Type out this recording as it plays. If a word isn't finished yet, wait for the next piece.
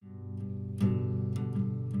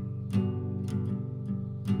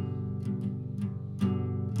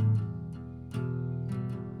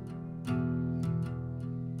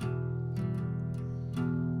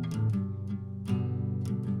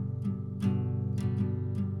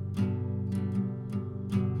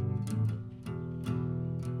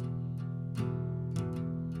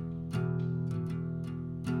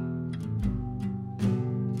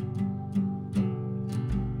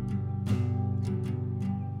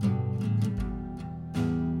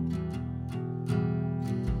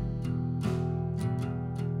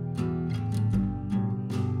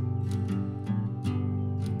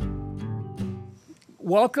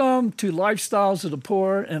Welcome to Lifestyles of the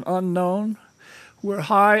Poor and Unknown. We're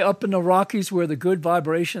high up in the Rockies where the good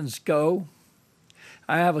vibrations go.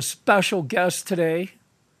 I have a special guest today,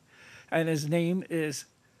 and his name is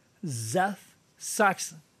Zeth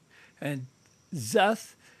Saxon. And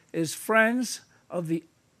Zeth is friends of the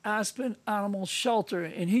Aspen Animal Shelter,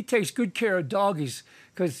 and he takes good care of doggies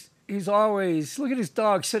because he's always, look at his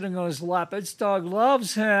dog sitting on his lap. This dog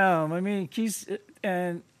loves him.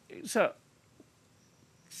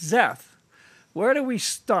 Zeth, where do we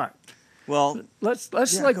start? Well,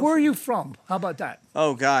 where are you from? How about that?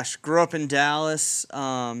 Oh gosh, grew up in Dallas,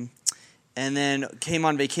 and then came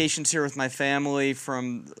on vacations here with my family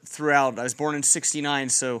from throughout. I was born in '69,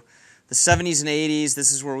 so the '70s and '80s.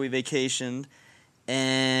 This is where we vacationed,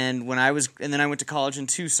 and then I went to college in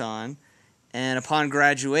Tucson, and upon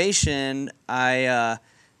graduation, I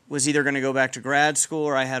was either going to go back to grad school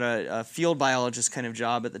or I had a field biologist kind of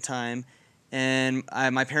job at the time. And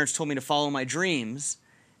my parents told me to follow my dreams.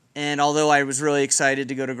 And although I was really excited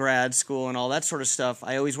to go to grad school and all that sort of stuff,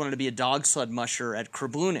 I always wanted to be a dog sled musher at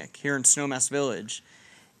Krabloonik here in Snowmass Village.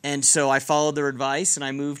 And so I followed their advice, and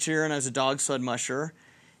I moved here, and I was a dog sled musher.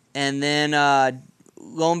 And then,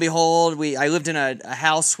 lo and behold, I lived in a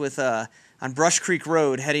house on Brush Creek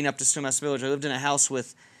Road heading up to Snowmass Village. I lived in a house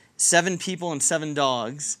with 7 people and 7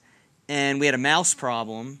 dogs, and we had a mouse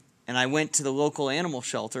problem. And I went to the local animal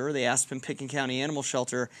shelter, the Aspen-Pitkin County Animal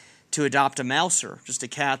Shelter, to adopt a mouser, just a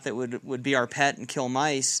cat that would be our pet and kill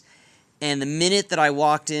mice. And the minute that I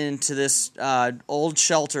walked into this old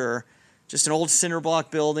shelter, just an old cinder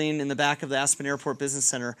block building in the back of the Aspen Airport Business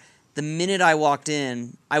Center, the minute I walked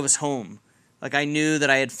in, I was home. Like I knew that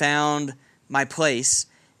I had found my place,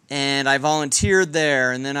 and I volunteered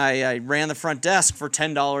there, and then I ran the front desk for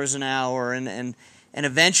 $10 an hour, and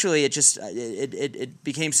eventually it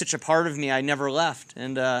became such a part of me I never left.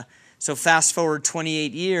 And so fast forward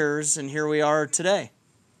 28 years, and here we are today.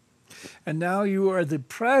 And now you are the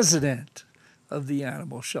president of the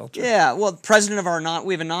animal shelter. Yeah, well, president of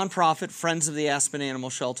we have a nonprofit, Friends of the Aspen Animal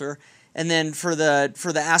Shelter. And then for the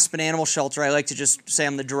Aspen Animal Shelter, I like to just say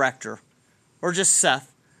I'm the director. Or just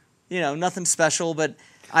Seth. You know, nothing special, but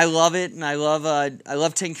I love it, and I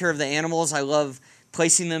love taking care of the animals. I love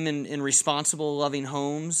placing them in responsible, loving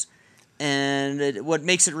homes. And what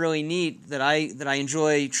makes it really neat that I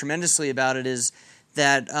enjoy tremendously about it is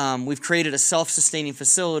that we've created a self-sustaining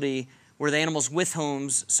facility where the animals with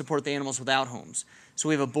homes support the animals without homes. So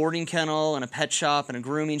we have a boarding kennel and a pet shop and a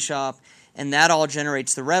grooming shop, and that all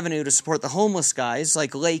generates the revenue to support the homeless guys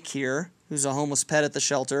like Lake here, who's a homeless pet at the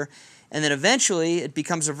shelter. And then eventually it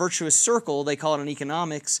becomes a virtuous circle, they call it in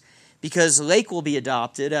economics, because Lake will be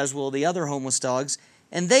adopted, as will the other homeless dogs,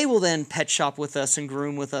 and they will then pet shop with us and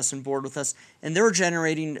groom with us and board with us, and they're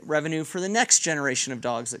generating revenue for the next generation of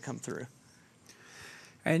dogs that come through.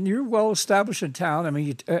 And you're well established in town. I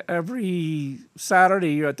mean, every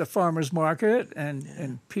Saturday you're at the farmer's market,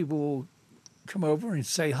 and people come over and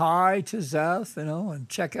say hi to Zeth, and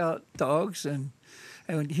check out dogs. And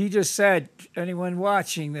he just said, anyone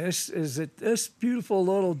watching this, is that this beautiful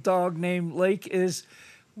little dog named Lake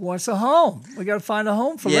wants a home. We got to find a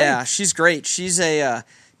home for Lake. Yeah, she's great. She's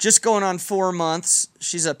just going on 4 months.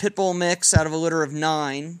 She's a pit bull mix out of a litter of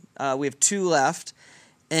 9. We have 2 left,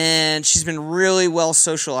 and she's been really well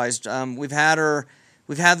socialized. We've had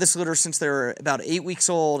this litter since they were about 8 weeks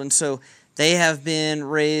old, and so they have been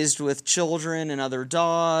raised with children and other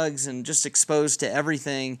dogs and just exposed to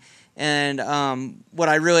everything. And what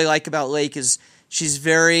I really like about Lake is she's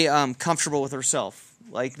very comfortable with herself.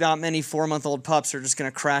 Like, not many 4-month-old pups are just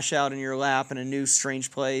going to crash out in your lap in a new,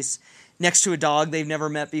 strange place next to a dog they've never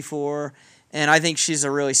met before. And I think she's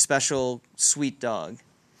a really special, sweet dog.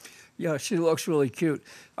 Yeah, she looks really cute.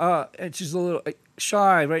 And she's a little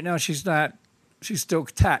shy. Right now, she's still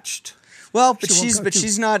attached. Well,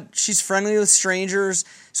 she's friendly with strangers.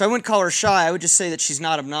 So I wouldn't call her shy. I would just say that she's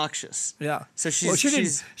not obnoxious. Yeah. So she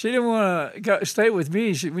didn't want to stay with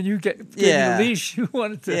me. When you get the leash, she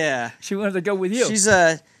wanted to go with you.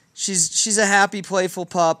 She's a happy, playful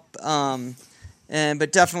pup,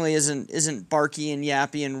 but definitely isn't barky and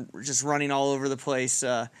yappy and just running all over the place.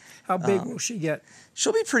 How big will she get?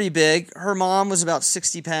 She'll be pretty big. Her mom was about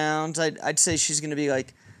 60 pounds. I'd say she's going to be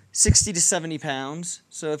like 60 to 70 pounds.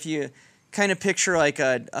 So if you kind of picture like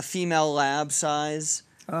a female lab size.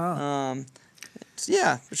 Oh.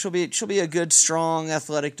 She'll be a good, strong,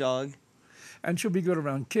 athletic dog. And she'll be good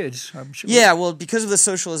around kids, I'm sure. Yeah, well, because of the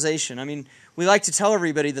socialization. I mean, we like to tell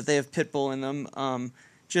everybody that they have pit bull in them,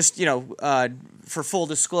 for full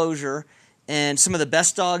disclosure. And some of the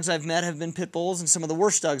best dogs I've met have been pit bulls, and some of the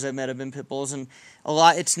worst dogs I've met have been pit bulls. And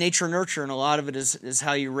it's nature nurture, and a lot of it is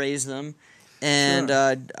how you raise them. And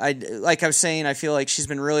Sure. like I was saying, I feel like she's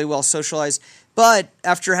been really well socialized. But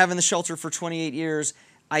after having the shelter for 28 years,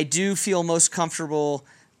 I do feel most comfortable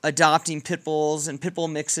adopting pit bulls and pit bull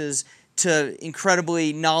mixes to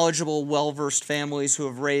incredibly knowledgeable, well-versed families who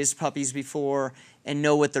have raised puppies before and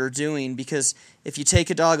know what they're doing. Because if you take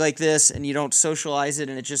a dog like this and you don't socialize it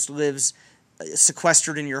and it just lives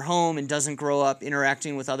sequestered in your home and doesn't grow up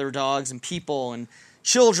interacting with other dogs and people and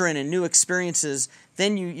children and new experiences,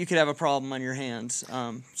 then you could have a problem on your hands.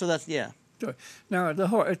 So that's, yeah. Sure. Now,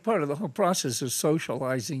 part of the whole process is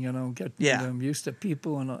socializing, getting Yeah. them used to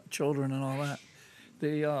people and children and all that.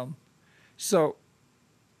 So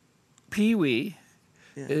Pee-wee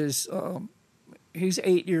Yeah. is, he's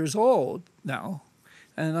 8 years old now,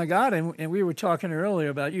 and I got him, and we were talking earlier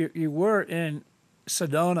about you were in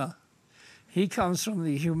Sedona. He comes from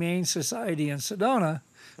the Humane Society in Sedona.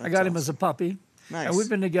 I got him as a puppy. Nice. And we've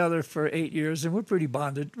been together for 8 years, and we're pretty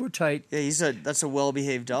bonded. We're tight. Yeah, that's a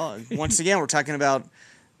well-behaved dog. Once again, we're talking about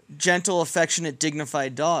gentle, affectionate,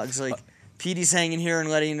 dignified dogs. Like Petey's hanging here and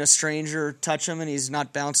letting a stranger touch him, and he's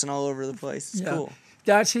not bouncing all over the place. It's cool.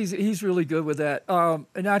 He's really good with that,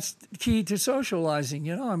 and that's key to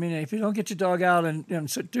socializing. I mean, if you don't get your dog out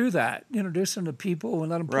and so do that, introduce them to people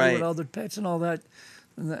and let them play with other pets and all that,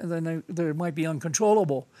 then they might be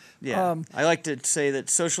uncontrollable. Yeah, I like to say that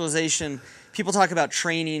socialization. People talk about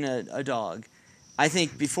training a dog. I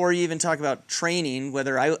think before you even talk about training,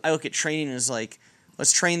 whether I look at training as like,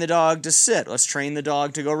 let's train the dog to sit, let's train the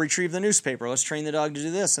dog to go retrieve the newspaper, let's train the dog to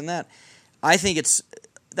do this and that. I think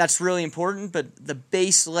that's really important, but the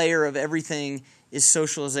base layer of everything is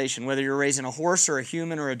socialization. Whether you're raising a horse or a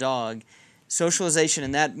human or a dog, socialization,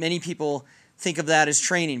 and that many people think of that as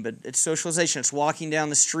training, but it's socialization. It's walking down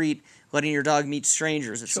the street, letting your dog meet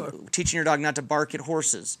strangers. It's teaching your dog not to bark at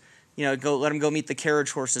horses. Let them go meet the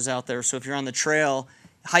carriage horses out there. So if you're on the trail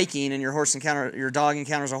hiking and your dog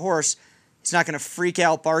encounters a horse, he's not going to freak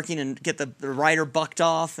out barking and get the rider bucked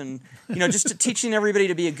off, and just teaching everybody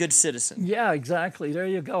to be a good citizen. Yeah, exactly. There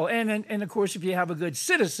you go. And of course, if you have a good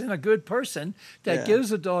citizen, a good person that gives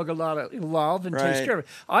the dog a lot of love and takes care of it.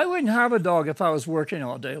 I wouldn't have a dog if I was working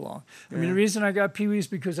all day long. I mean, the reason I got Pee-wee is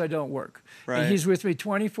because I don't work. Right. And he's with me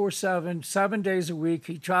 24/7, 7 days a week.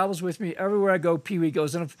 He travels with me everywhere I go. Pee-wee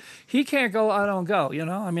goes, and if he can't go, I don't go.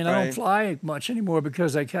 I mean, I don't fly much anymore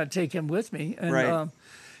because I can't take him with me. And,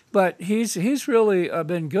 but he's really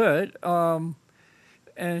been good. And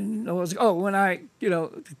when I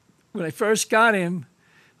first got him,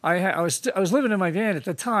 I was living in my van at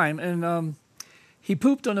the time, and he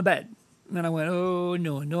pooped on the bed. And I went, oh,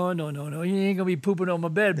 no, you ain't gonna be pooping on my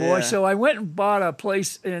bed, boy. Yeah. So I went and bought a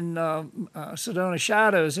place in Sedona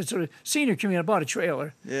Shadows. It's a senior community. I bought a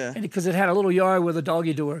trailer, and because it had a little yard with a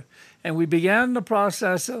doggy door. And we began the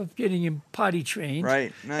process of getting him potty trained.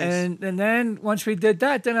 Right, nice. And then once we did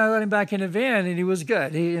that, then I let him back in the van, and he was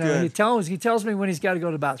good. He tells me when he's got to go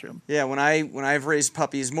to the bathroom. Yeah, when I've raised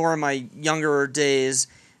puppies, more in my younger days,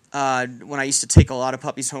 when I used to take a lot of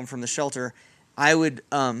puppies home from the shelter, I would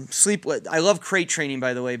sleep with. I love crate training,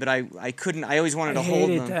 by the way, but I couldn't. I always wanted to hold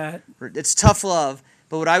them. That. It's tough love.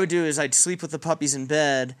 But what I would do is I'd sleep with the puppies in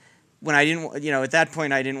bed when I didn't. At that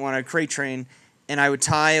point I didn't want to crate train. And I would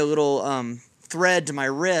tie a little thread to my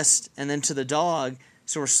wrist and then to the dog,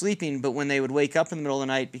 so we're sleeping. But when they would wake up in the middle of the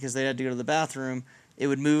night because they had to go to the bathroom, it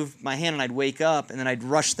would move my hand and I'd wake up, and then I'd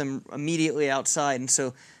rush them immediately outside. And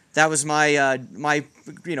so that was my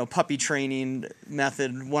puppy training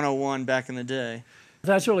method 101 back in the day.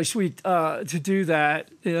 That's really sweet to do that.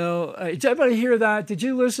 Did everybody hear that? Did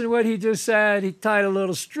you listen to what he just said? He tied a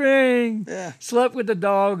little string, slept with the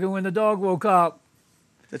dog, and when the dog woke up,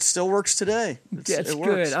 it still works today. That's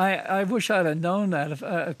good. I wish I'd have known that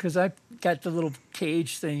because I got the little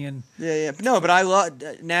cage thing and No, but I love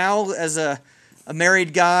now as a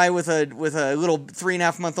married guy with a little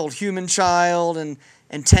 3.5-month-old human child and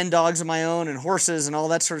 10 dogs of my own and horses and all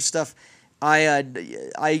that sort of stuff.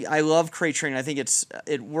 I love crate training. I think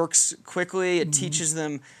it works quickly. It teaches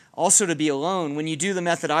them also to be alone. When you do the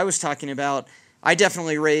method I was talking about, I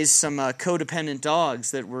definitely raised some codependent dogs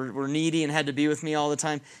that were needy and had to be with me all the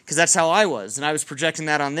time because that's how I was, and I was projecting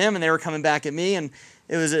that on them, and they were coming back at me, and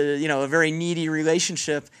it was a very needy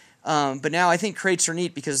relationship. But now I think crates are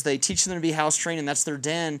neat because they teach them to be house trained, and that's their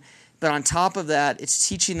den. But on top of that, it's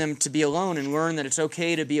teaching them to be alone and learn that it's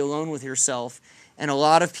okay to be alone with yourself. And a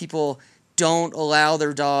lot of people don't allow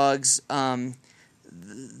their dogs that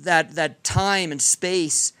time and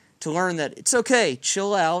space to learn that it's okay,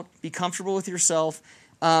 chill out, be comfortable with yourself,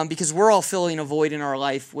 because we're all filling a void in our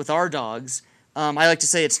life with our dogs. I like to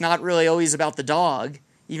say it's not really always about the dog.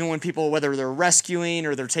 even when people, whether they're rescuing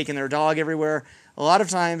or they're taking their dog everywhere, a lot of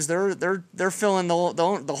times they're filling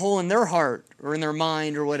the hole in their heart or in their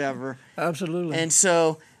mind or whatever. Absolutely. And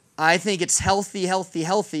so I think it's healthy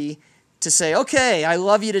to say, okay, I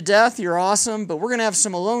love you to death, you're awesome, but we're gonna have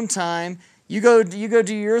some alone time. You go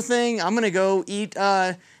do your thing. I'm gonna go eat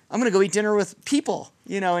dinner with people,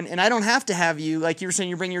 and I don't have to have you, like you were saying,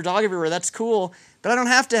 you bring your dog everywhere. That's cool, but I don't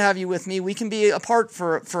have to have you with me. We can be apart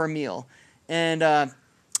for a meal. And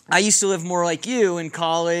I used to live more like you in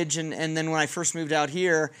college, and then when I first moved out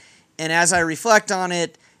here, and as I reflect on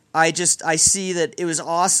it, I see that it was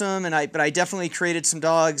awesome, but I definitely created some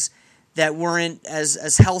dogs that weren't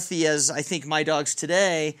as healthy as I think my dogs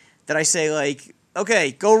today. That I say, like,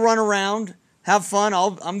 okay, go run around, have fun.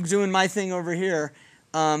 I'm doing my thing over here.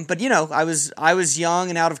 But I was young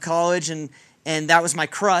and out of college, and that was my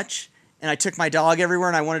crutch. And I took my dog everywhere,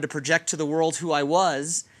 and I wanted to project to the world who I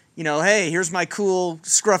was. Hey, here's my cool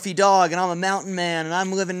scruffy dog, and I'm a mountain man, and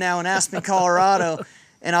I'm living now in Aspen, Colorado.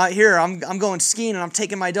 And I'm going skiing, and I'm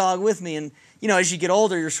taking my dog with me. And as you get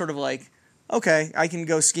older, you're sort of like, okay, I can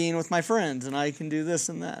go skiing with my friends, and I can do this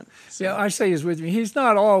and that. So. Yeah, I say he's with me. He's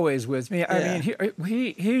not always with me. I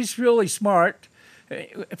mean, he's really smart.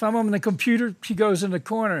 If I'm on the computer, he goes in the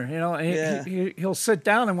corner, and he'll sit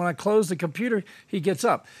down, and when I close the computer, he gets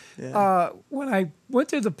up. Yeah. When I went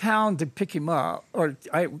to the pound to pick him up, or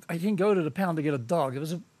I didn't go to the pound to get a dog. It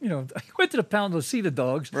was, I went to the pound to see the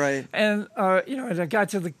dogs. Right. And, as I got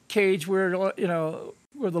to the cage where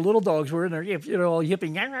the little dogs were in there, all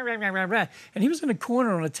yipping, rah, rah, rah, rah, rah. And he was in the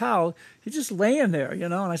corner on a towel. He's just laying there,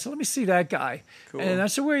 and I said, let me see that guy. Cool. And I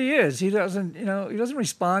said, where he is. He doesn't, he doesn't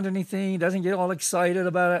respond to anything. He doesn't get all excited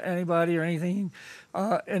about anybody or anything.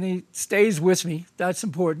 And he stays with me. That's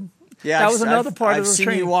important. Yeah, that was another part of the training.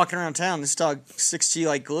 I've seen you walking around town. This dog sticks to you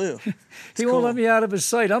like glue. He won't let me out of his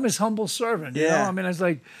sight. I'm his humble servant. I mean, it's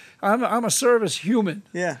like, I'm a service human.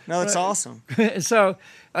 Yeah, no, that's awesome. So,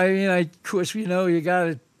 I mean, of course, you got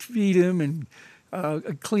to feed him and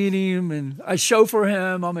clean him, and I chauffeur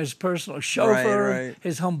him. I'm his personal chauffeur,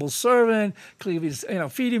 his humble servant.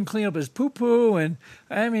 Feed him, clean up his poo-poo, and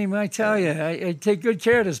I mean, when I tell you, I take good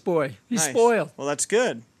care of this boy. He's spoiled. Well, that's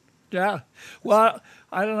good. Yeah. Well,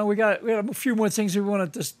 I don't know. We got a few more things we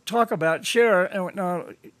wanted to talk about, share.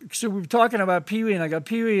 And so we were talking about Pee-wee, and I got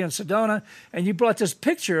Pee-wee and Sedona, and you brought this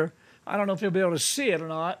picture. I don't know if you'll be able to see it or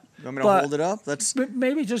not. You want me to hold it up?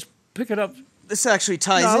 Maybe just pick it up. This actually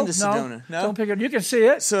ties into Sedona. No, don't pick it. You can see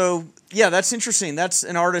it. So, yeah, that's interesting. That's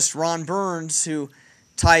an artist, Ron Burns, who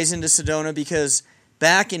ties into Sedona because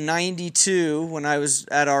back in '92, when I was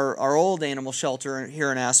at our old animal shelter here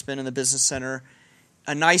in Aspen in the business center,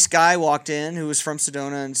 a nice guy walked in who was from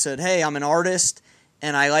Sedona and said, hey, I'm an artist,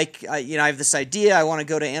 and I have this idea. I want to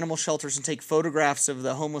go to animal shelters and take photographs of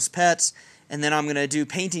the homeless pets, and then I'm going to do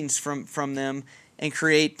paintings from them and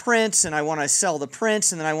create prints, and I want to sell the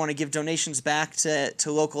prints, and then I want to give donations back to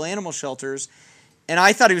local animal shelters. And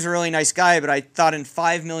I thought he was a really nice guy, but I thought in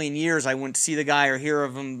 5 million years I wouldn't see the guy or hear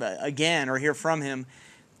of him again or hear from him.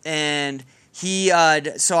 And we had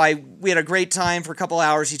a great time for a couple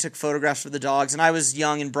hours. He took photographs of the dogs, and I was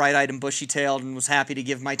young and bright-eyed and bushy-tailed and was happy to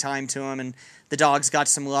give my time to him, and the dogs got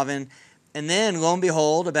some loving. And then, lo and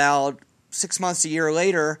behold, about 6 months, a year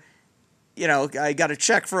later, I got a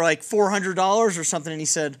check for like $400 or something, and he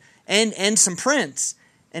said, and some prints.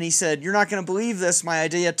 And he said, you're not going to believe this. My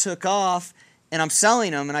idea took off, and I'm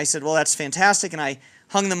selling them. And I said, well, that's fantastic. And I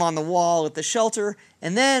hung them on the wall at the shelter.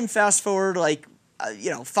 And then fast forward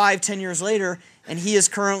 5-10 years later, and he is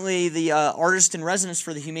currently the artist in residence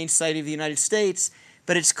for the Humane Society of the United States.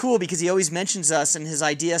 But it's cool because he always mentions us, and his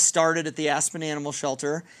idea started at the Aspen Animal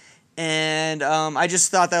Shelter. And I just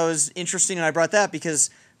thought that was interesting, and I brought that because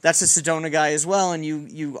that's a Sedona guy as well, and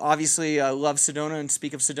you obviously love Sedona and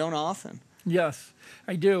speak of Sedona often. Yes,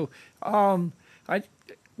 I do.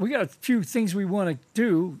 We got a few things we want to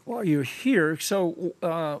do while you're here, so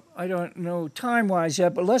I don't know time-wise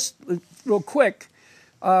yet, but let's, real quick,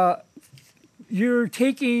 you're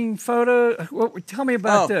taking tell me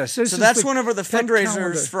about this. So that's one of the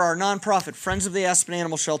fundraisers for our nonprofit, Friends of the Aspen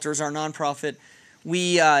Animal Shelters, our nonprofit.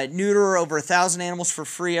 We neuter over 1,000 animals for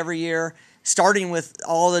free every year, starting with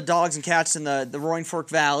all the dogs and cats in the Roaring Fork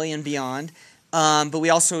Valley and beyond. But we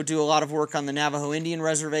also do a lot of work on the Navajo Indian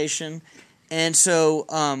Reservation. And so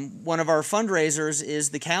one of our fundraisers is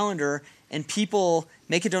the calendar, and people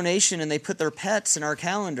make a donation and they put their pets in our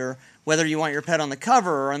calendar, whether you want your pet on the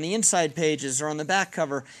cover or on the inside pages or on the back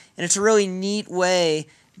cover. And it's a really neat way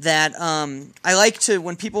that I like to,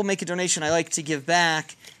 when people make a donation, I like to give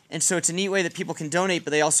back. And so it's a neat way that people can donate,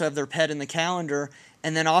 but they also have their pet in the calendar.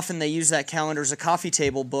 And then often they use that calendar as a coffee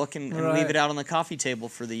table book and leave it out on the coffee table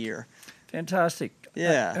for the year. Fantastic.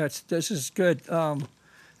 Yeah. This is good. And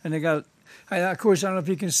they got, of course, I don't know if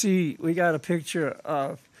you can see, we got a picture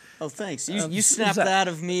of. Oh, thanks. You snapped that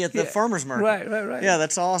of me at the farmer's market. Right. Yeah,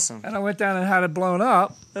 that's awesome. And I went down and had it blown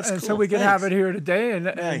up. That's and cool. So we could Thanks. have it here today. And,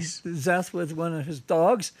 Nice. and Zeth with one of his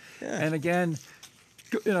dogs. Yeah. And again,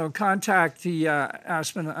 contact the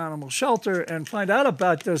Aspen Animal Shelter and find out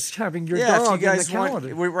about this, having your dog if you guys in the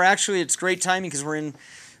calendar. we're actually, it's great timing because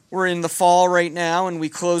we're in the fall right now, and we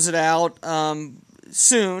close it out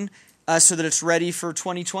soon so that it's ready for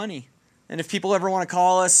 2020. And if people ever want to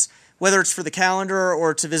call us, whether it's for the calendar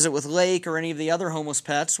or to visit with Lake or any of the other homeless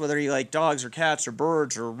pets, whether you like dogs or cats or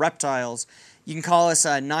birds or reptiles, you can call us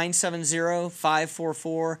at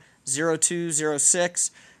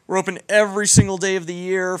 970-544-0206. We're open every single day of the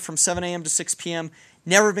year from 7 a.m. to 6 p.m.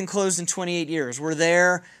 Never been closed in 28 years. We're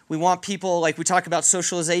there. We want people, like we talk about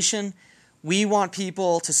socialization, we want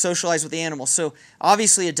people to socialize with the animals. So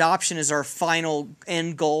obviously adoption is our final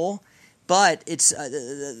end goal, but it's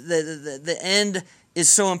the end is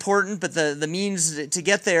so important, but the means to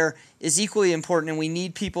get there is equally important, and we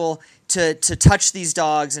need people to touch these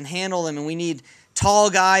dogs and handle them, and we need tall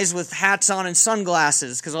guys with hats on and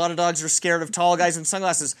sunglasses, because a lot of dogs are scared of tall guys with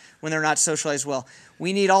sunglasses when they're not socialized well.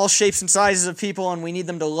 We need all shapes and sizes of people, and we need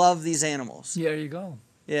them to love these animals. There you go.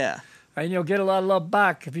 Yeah. And you'll get a lot of love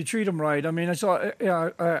back if you treat them right. I mean, I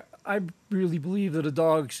really believe that a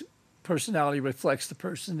dog's personality reflects the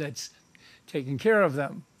person that's taking care of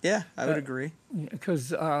them. Yeah, I would agree.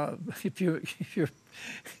 Because if you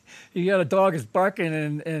got a dog that's barking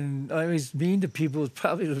and always mean to people, it's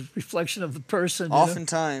probably the reflection of the person.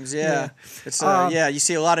 Oftentimes, yeah. It's you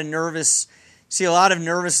see a lot of nervous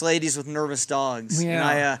ladies with nervous dogs.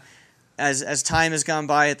 Yeah. And as time has gone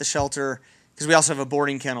by at the shelter, because we also have a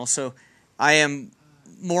boarding kennel, so I am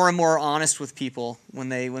more and more honest with people when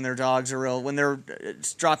their dogs are ill, when they're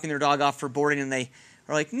dropping their dog off for boarding, and they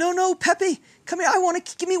are like, no, Pepe, come here. I want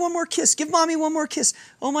to give me one more kiss. Give mommy one more kiss.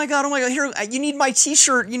 Oh my God. Here, you need my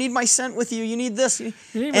T-shirt. You need my scent with you. You need this. You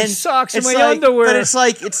need my socks and my underwear. But it's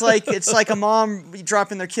like a mom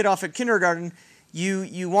dropping their kid off at kindergarten.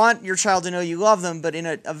 You want your child to know you love them, but in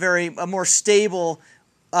a more stable,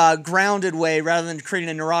 grounded way, rather than creating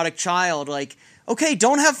a neurotic child. Like, okay,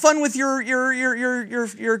 don't have fun with your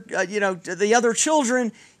the other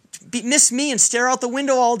children. Miss me and stare out the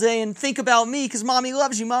window all day and think about me because mommy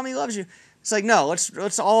loves you. It's like, no,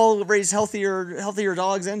 let's all raise healthier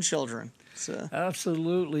dogs and children. So.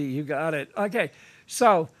 Absolutely, you got it. Okay,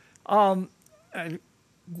 so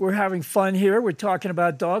we're having fun here. We're talking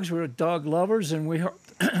about dogs. We're dog lovers, and we hope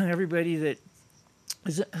everybody that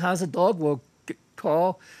has a dog will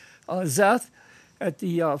call Zeth at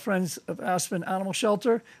the Friends of Aspen Animal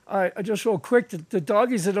Shelter. Just real quick, the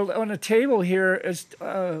doggies that are on the table here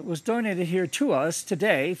was donated here to us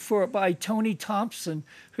today by Tony Thompson,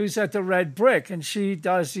 who's at the Red Brick, and she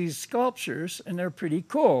does these sculptures, and they're pretty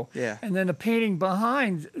cool. Yeah. And then the painting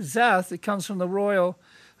behind Zeth, it comes from the Royal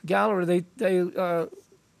Gallery. They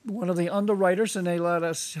one of the underwriters, and they let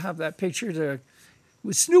us have that picture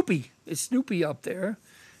with Snoopy. It's Snoopy up there,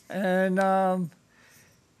 and.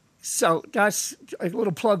 So that's a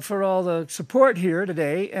little plug for all the support here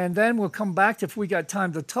today, and then we'll come back if we got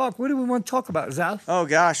time to talk. What do we want to talk about, Zeth? Oh,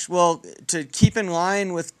 gosh. Well, to keep in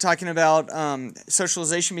line with talking about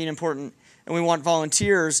socialization being important, and we want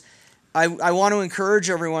volunteers, I want to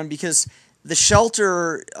encourage everyone, because the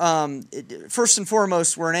shelter, first and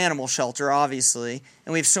foremost, we're an animal shelter, obviously,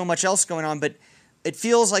 and we have so much else going on, but it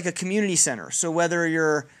feels like a community center. So whether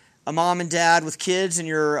you're a mom and dad with kids and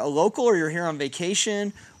you're a local, or you're here on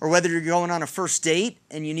vacation, or whether you're going on a first date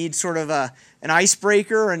and you need sort of an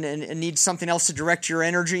icebreaker and need something else to direct your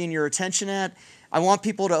energy and your attention at, I want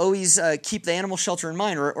people to always keep the animal shelter in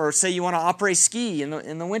mind, or say you want to après ski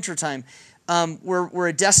in the wintertime. We're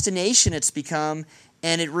a destination it's become,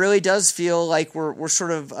 and it really does feel like we're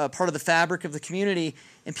sort of part of the fabric of the community,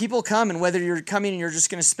 and people come, and whether you're coming and you're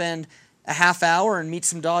just going to spend a half hour and meet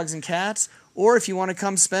some dogs and cats, or if you want to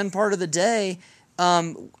come spend part of the day,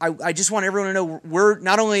 I just want everyone to know we're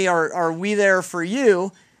not only are we there for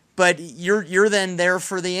you, but you're then there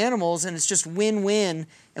for the animals, and it's just win-win.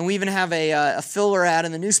 And we even have a filler ad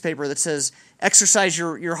in the newspaper that says, "Exercise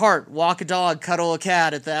your heart, walk a dog, cuddle a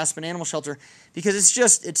cat at the Aspen Animal Shelter," because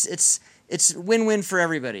it's win-win for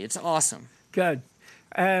everybody. It's awesome. Good,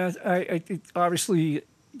 and I obviously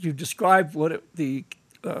you described what the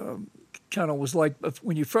kennel was like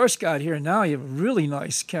when you first got here. Now you have a really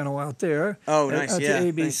nice kennel out there. Oh, nice. At Yeah. the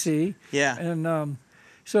ABC. Thanks. Yeah. And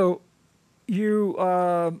so you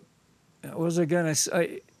what was I going to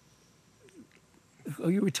say?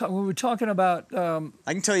 We were talking about.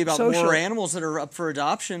 I can tell you about social. more animals that are up for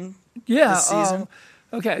adoption. Yeah. This season.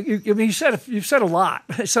 Okay. You've said a lot.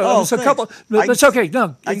 So Oh, it was a thanks. couple. That's okay.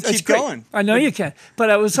 No, I can it's keep great. going. I know you can. But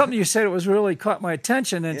it was something you said. It was really caught my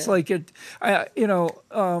attention. And it's Yeah. like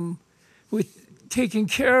with taking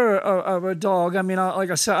care of a dog. I mean,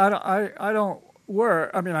 like I said, I don't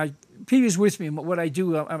work. I mean, Petey's with me. What I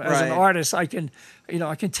do as Right. an artist, I can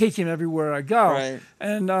take him everywhere I go. Right.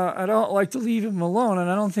 And I don't like to leave him alone. And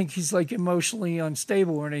I don't think he's like emotionally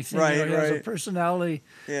unstable or anything. Right, He has a right. personality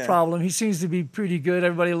Yeah. problem. He seems to be pretty good.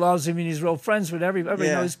 Everybody loves him, and he's real friends with everybody.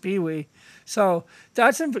 Yeah. Knows Pee Wee. So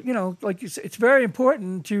that's like you said, it's very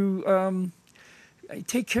important to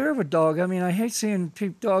take care of a dog. I mean, I hate seeing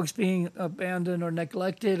dogs being abandoned or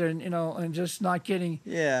neglected, and just not getting.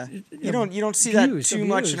 Yeah, you know, don't see abused, that too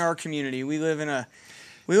much abused. in our community. We live in a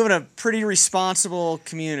pretty responsible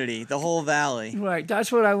community, the whole valley. Right,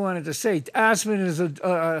 that's what I wanted to say. Aspen is a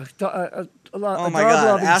Oh my God,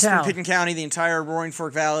 dog-loving Aspen, town. Pitkin County, the entire Roaring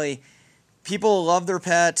Fork Valley. People love their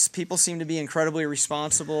pets. People seem to be incredibly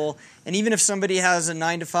responsible. And even if somebody has a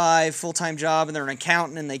 9-to-5 full-time job and they're an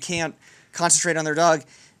accountant and they can't concentrate on their dog,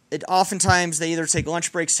 oftentimes they either take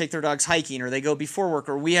lunch breaks, take their dogs hiking, or they go before work.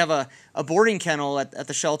 Or we have a boarding kennel at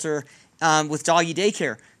the shelter with doggy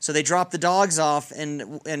daycare. So they drop the dogs off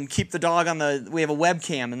and keep the dog on we have a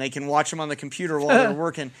webcam and they can watch them on the computer while they're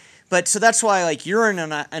working. But so that's why like you're in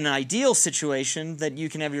an ideal situation that you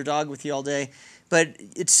can have your dog with you all day. But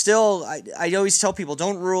it's still, I always tell people,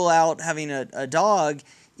 don't rule out having a dog,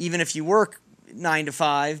 even if you work 9 to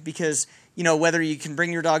 5, because, whether you can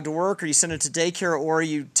bring your dog to work or you send it to daycare or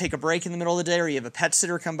you take a break in the middle of the day or you have a pet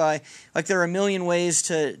sitter come by, like there are a million ways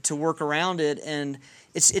to work around it. And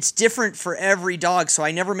it's different for every dog. So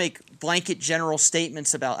I never make blanket general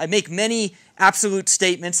statements I make many absolute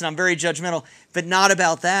statements and I'm very judgmental, but not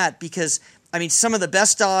about that because, I mean, some of the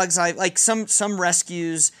best dogs, some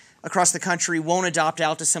rescues across the country won't adopt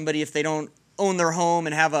out to somebody if they don't own their home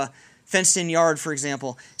and have a fenced-in yard, for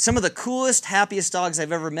example. Some of the coolest, happiest dogs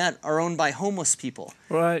I've ever met are owned by homeless people.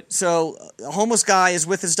 Right. So a homeless guy is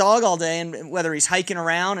with his dog all day, and whether he's hiking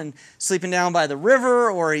around and sleeping down by the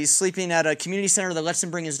river or he's sleeping at a community center that lets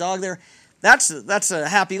him bring his dog there, that's a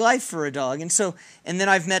happy life for a dog. And then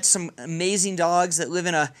I've met some amazing dogs that live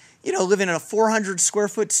in a 400 square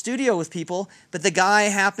foot studio with people, but the guy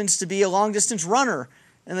happens to be a long distance runner.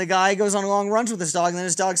 And the guy goes on long runs with his dog, and then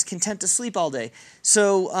his dog's content to sleep all day.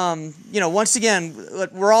 So, once again,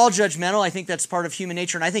 we're all judgmental. I think that's part of human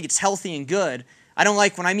nature, and I think it's healthy and good. I don't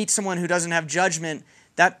like when I meet someone who doesn't have judgment.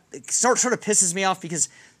 That sort of pisses me off because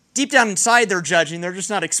deep down inside they're judging. They're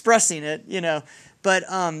just not expressing it, But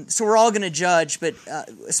so we're all going to judge, but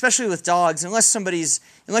especially with dogs,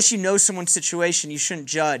 unless you know someone's situation, you shouldn't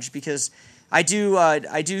judge because I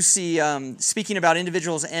do see, speaking about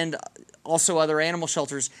individuals and also other animal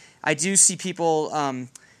shelters, I do see people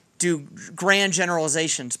do grand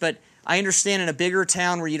generalizations. But I understand in a bigger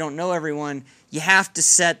town where you don't know everyone, you have to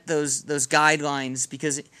set those guidelines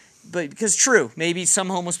because true, maybe some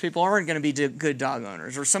homeless people aren't going to be good dog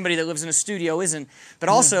owners, or somebody that lives in a studio isn't. But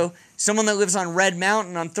also, someone that lives on Red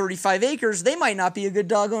Mountain on 35 acres, they might not be a good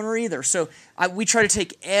dog owner either. So we try to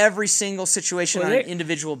take every single situation on an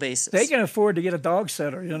individual basis. They can afford to get a dog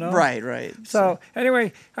sitter, Right. So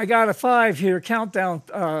anyway, I got a 5 here. Countdown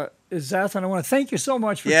is Zeth, and I want to thank you so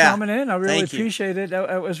much for coming in. I really appreciate it.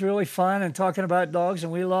 It was really fun and talking about dogs,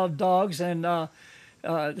 and we love dogs. And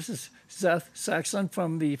this is Zeth Saxon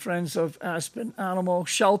from the Friends of Aspen Animal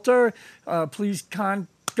Shelter. Please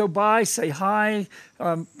go by, say hi,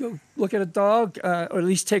 go look at a dog, or at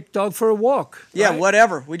least take a dog for a walk. Yeah, right?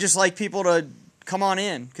 whatever. We just like people to come on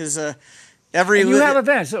in because you have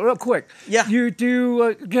events, real quick. Yeah. You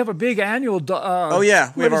do. You have a big annual. We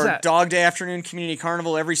have our Dog Day Afternoon Community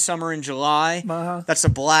Carnival every summer in July. Uh-huh. That's a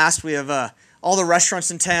blast. We have all the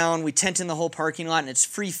restaurants in town. We tent in the whole parking lot, and it's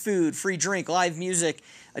free food, free drink, live music,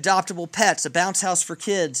 adoptable pets, a bounce house for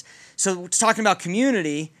kids. So it's talking about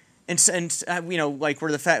community, and like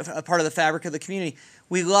we're a part of the fabric of the community.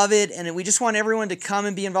 We love it, and we just want everyone to come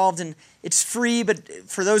and be involved. And it's free, but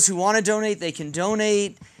for those who want to donate, they can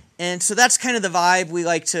donate. And so that's kind of the vibe we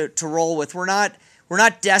like to roll with. We're not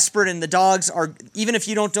desperate, and the dogs are, even if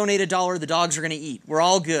you don't donate $1, the dogs are going to eat. We're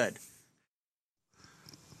all good.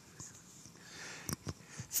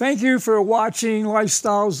 Thank you for watching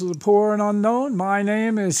Lifestyles of the Poor and Unknown. My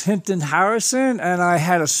name is Hinton Harrison, and I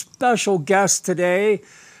had a special guest today,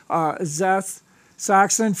 Zeth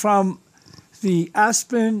Saxon from the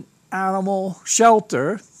Aspen Animal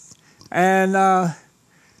Shelter. And I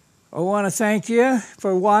want to thank you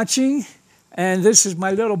for watching. And this is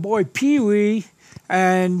my little boy Pee-wee.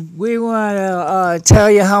 And we want to tell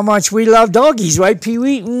you how much we love doggies, right,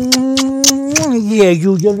 Pee-wee? Yeah,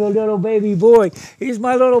 you little baby boy. He's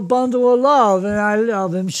my little bundle of love, and I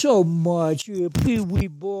love him so much. You Pee-wee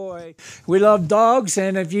boy. We love dogs,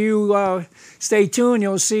 and if you stay tuned,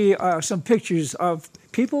 you'll see some pictures of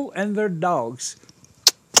people and their dogs.